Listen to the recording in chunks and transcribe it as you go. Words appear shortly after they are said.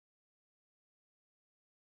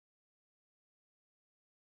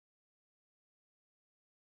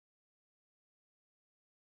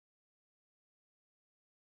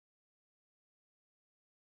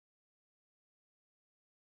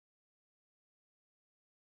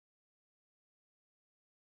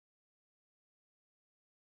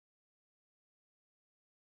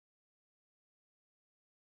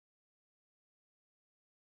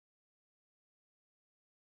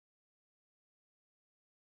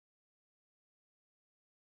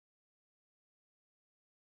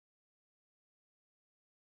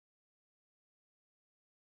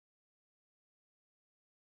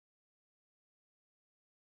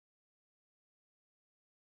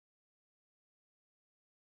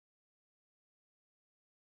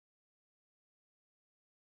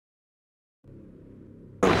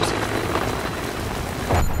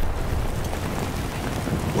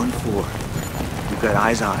We've got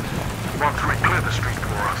eyes on. 1-3, clear the street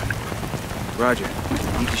for us. Roger.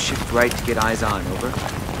 Need to shift right to get eyes on, over.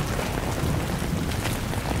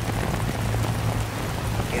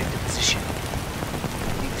 Get into position.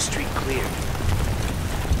 Need the street cleared.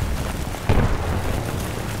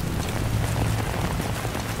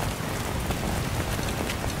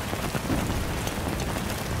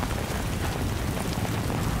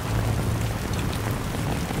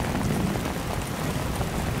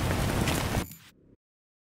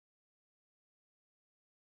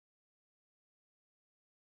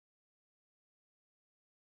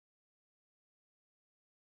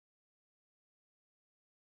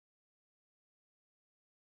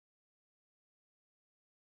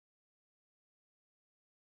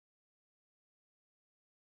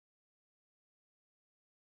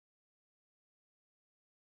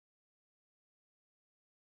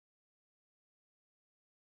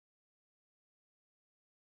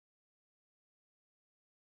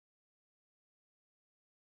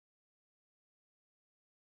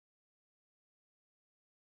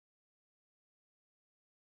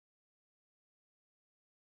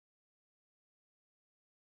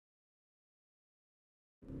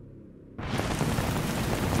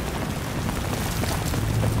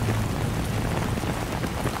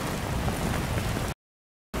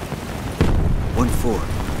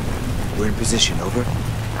 We're in position, over.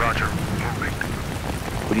 Roger, moving.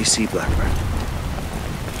 What do you see, Blackburn?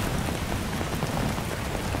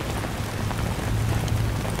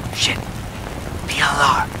 Shit!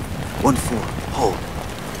 PLR! 1-4, hold.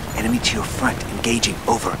 Enemy to your front, engaging,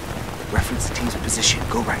 over. Reference the team's position,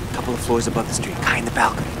 go right, couple of floors above the street, guy in the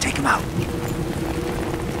balcony, take him out.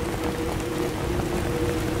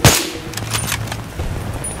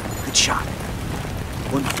 Good shot.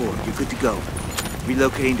 1-4, you're good to go.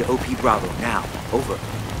 Relocating to OP Bravo, now. Over.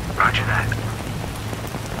 Roger that.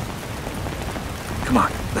 Come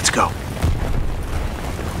on, let's go.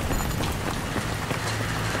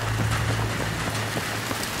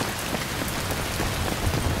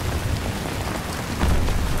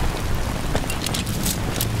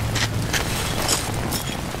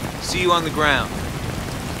 See you on the ground.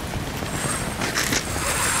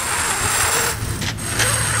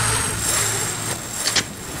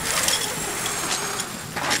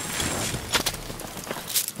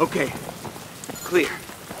 Okay, clear.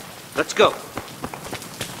 Let's go.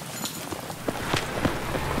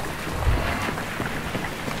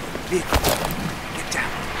 Vehicle, get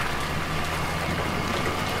down.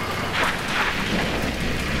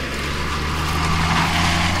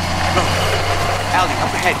 Go. Alley,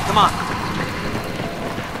 up ahead, come on.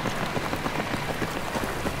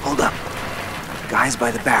 Hold up. Guys by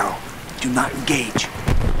the barrel. Do not engage.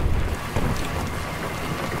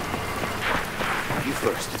 You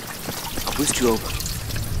first. I'll boost you over.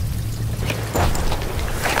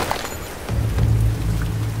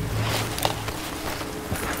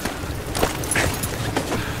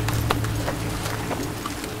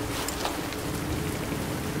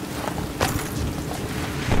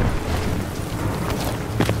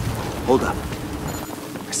 Hold up.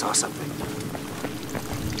 I saw something.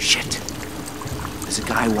 Shit. There's a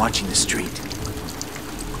guy watching the street.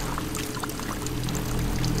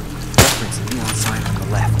 Reference the neon sign on the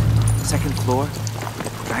left. Second floor.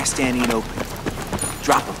 Guy standing and open.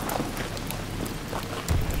 Drop him.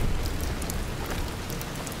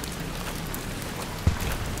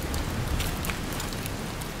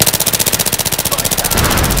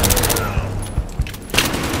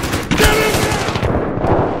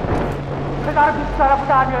 پدر بیست طرفو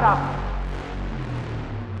در میارم.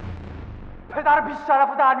 پدر بیست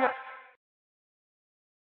طرفو در میارم.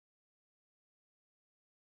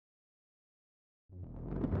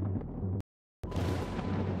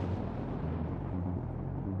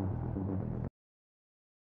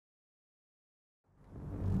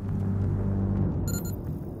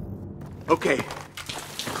 Okay,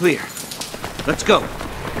 clear. Let's go.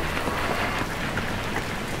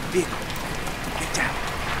 Vehicle, get down.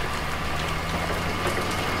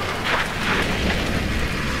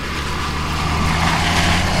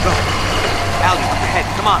 Go. Alley, up ahead,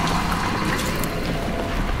 come on.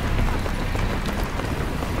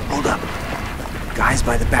 Hold up. Guys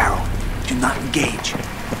by the barrel. Do not engage.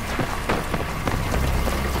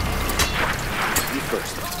 You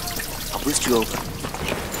first. I'll boost you over.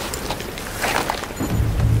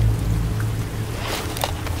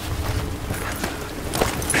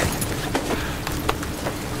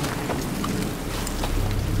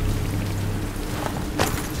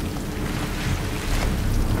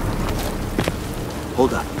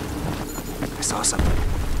 Hold up. I saw something.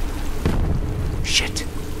 Shit.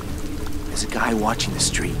 There's a guy watching the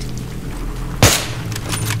street.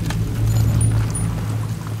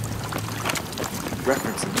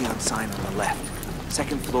 Reference the neon sign on the left.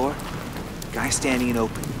 Second floor, guy standing in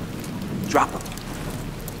open. Drop him.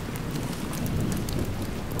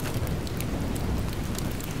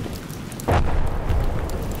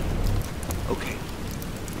 Okay.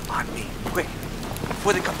 On me. Quick.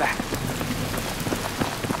 Before they come back.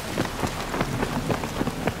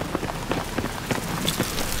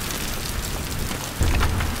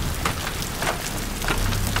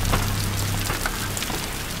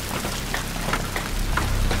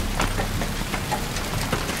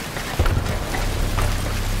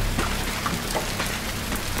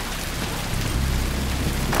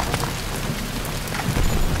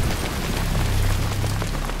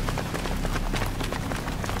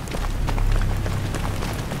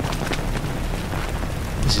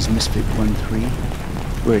 This is Misfit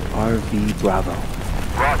 1-3. We're at RV Bravo.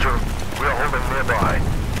 Roger. We're holding nearby.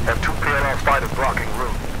 Have 2 PLR fighters blocking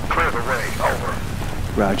route. Clear the way. Over.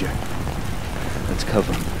 Roger. Let's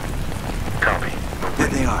cover them. Copy. There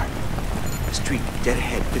they are. The street, dead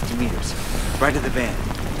ahead, 50 meters. Right of the van.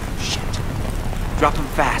 Shit. Drop them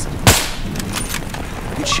fast.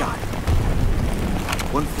 Good shot.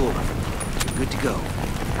 1 floor. Good to go.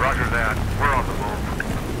 Roger that. We're on the move.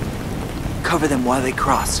 Cover them while they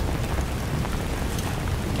cross.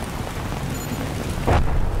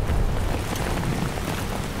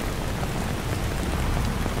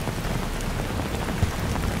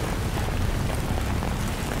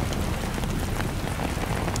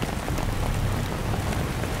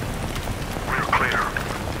 We're clear.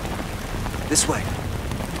 This way.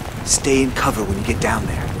 Stay in cover when you get down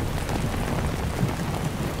there.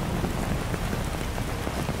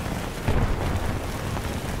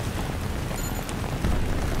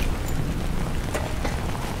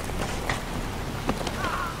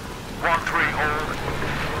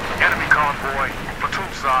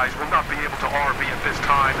 Will not be able to RV at this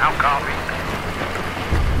time. How copy?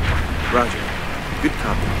 Roger. Good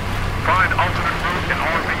copy. Find alternate route and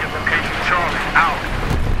RV at location Charlie. Out.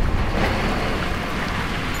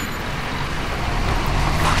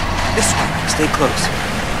 This way. Stay close.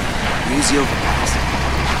 Use the overpass.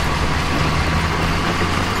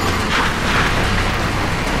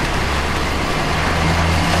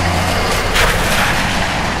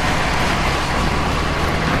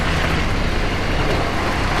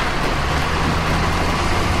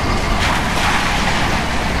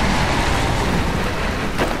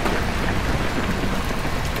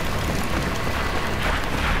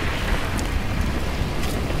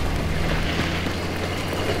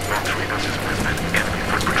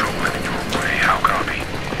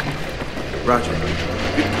 Roger.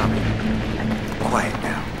 Good copy. Quiet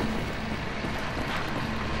now.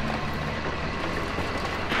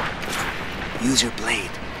 Use your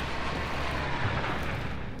blade.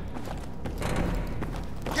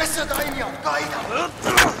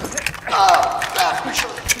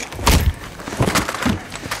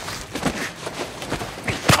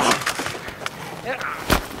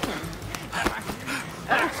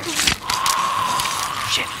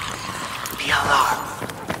 Shit. PLR.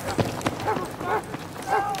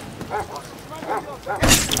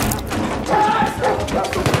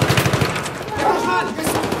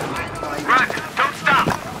 Run! Don't stop!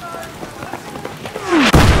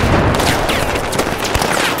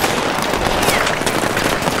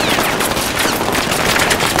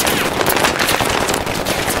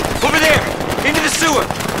 Over there! Into the sewer!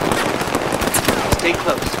 Stay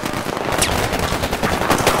close.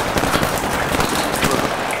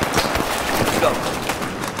 Go.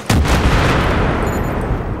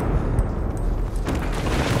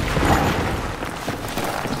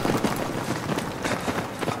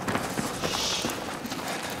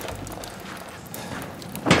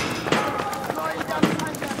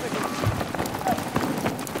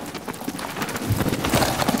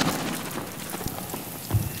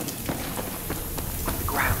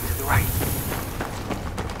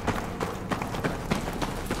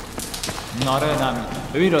 آره نمی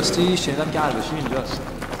ببین راستی شنیدم که اردشیم اینجاست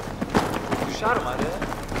تو شهر اومده؟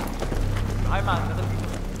 های منطقه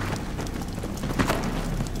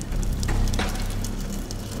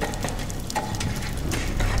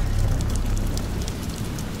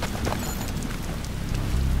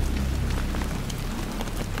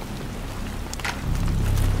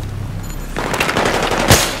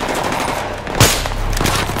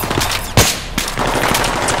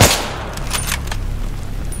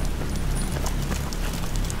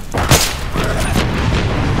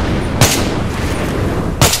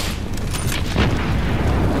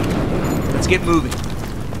Get moving.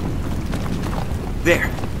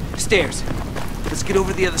 There. Stairs. Let's get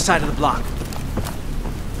over to the other side of the block.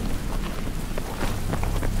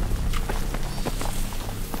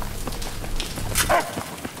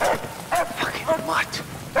 Fucking mutt.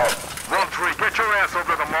 1-3, get your ass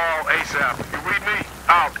over to the mall ASAP. You read me?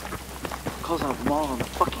 Out. Calls out mall on the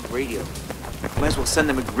fucking radio. Might as well send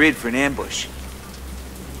them a grid for an ambush.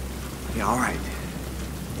 Yeah, all right.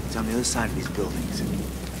 It's on the other side of these buildings.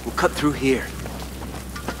 We'll cut through here.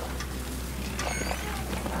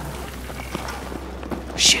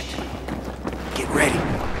 Shit. Get ready.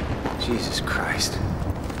 Jesus Christ.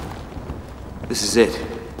 This is it.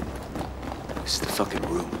 This is the fucking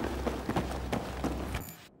room.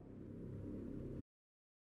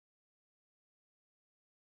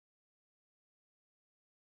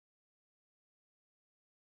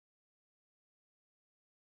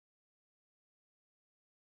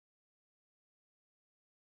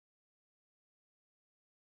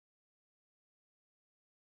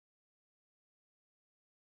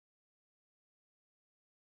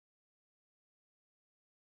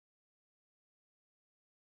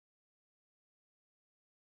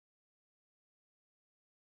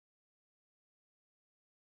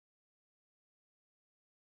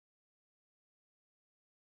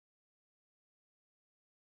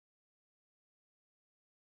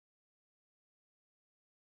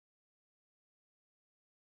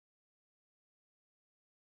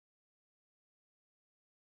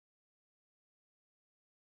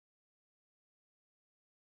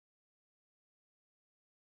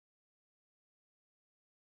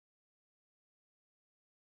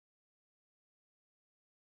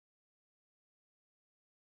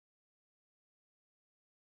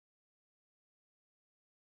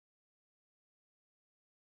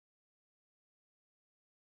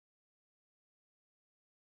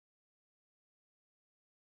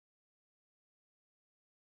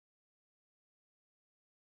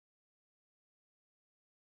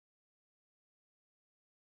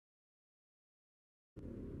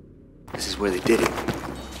 This is where they did it.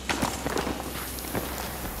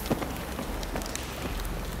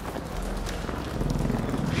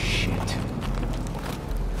 Shit.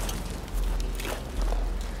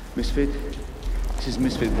 Misfit, this is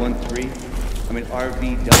Misfit 1-3. I'm in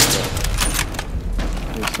RV Delta.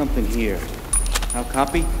 There's something here. How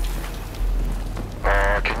copy?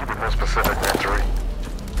 Can you be more specific, 1-3?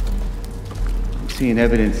 I'm seeing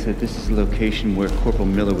evidence that this is the location where Corporal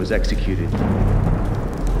Miller was executed.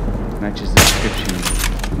 Matches the description.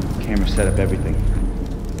 Camera set up, everything.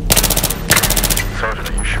 Sergeant,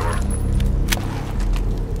 are you sure?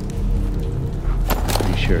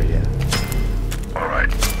 Pretty sure, yeah. All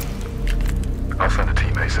right. I'll send a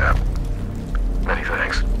team ASAP. Many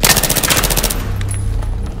thanks.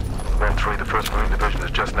 1-3, the 1st Marine Division has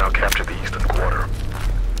just now captured the eastern quarter.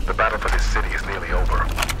 The battle for this city is nearly over.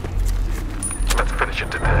 Let's finish it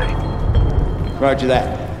today. Roger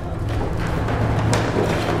that.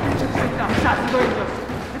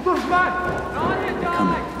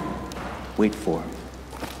 Coming. Wait for him.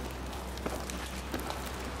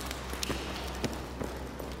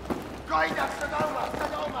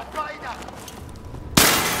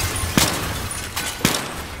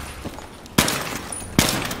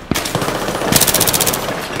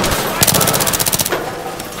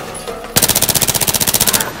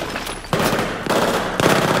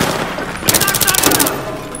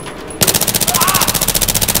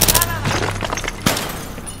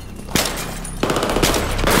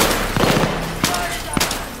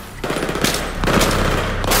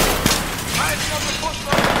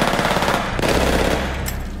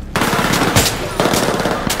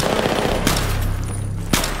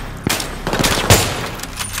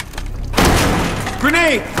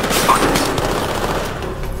 Grenade!